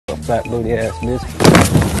fat booty ass bitch.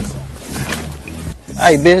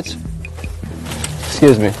 Hey, bitch.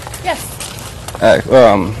 Excuse me. Yes. Hey,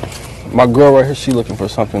 my girl right here, she looking for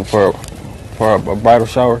something for a bridal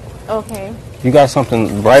shower. Okay. You got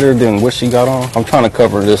something brighter than what she got on? I'm trying to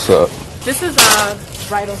cover this up. This is a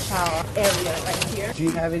bridal shower area right here. Do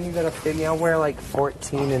you have any that'll fit me? I wear like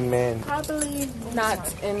 14 in men. Probably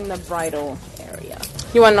not in the bridal area.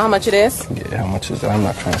 You want to know how much it is? Yeah, how much is that? I'm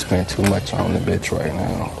not trying to spend too much on the bitch right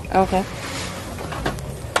now. Okay.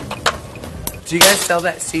 Do you guys sell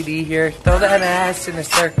that CD here? Throw that ass in a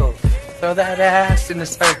circle. Throw that ass in a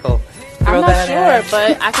circle. I'm not sure,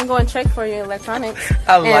 but I can go and check for you electronics.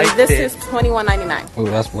 I like and this it. is $21.99. Oh,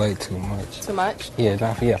 that's way too much. Too much? Yeah,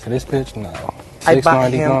 for this bitch, no. I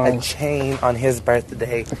bought him a chain on his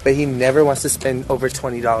birthday, but he never wants to spend over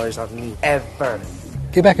 $20 on me, ever.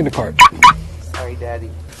 Get back in the cart. Sorry,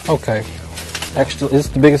 Daddy. Okay. Extra, is this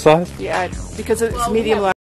the biggest size? Yeah, because it's medium large.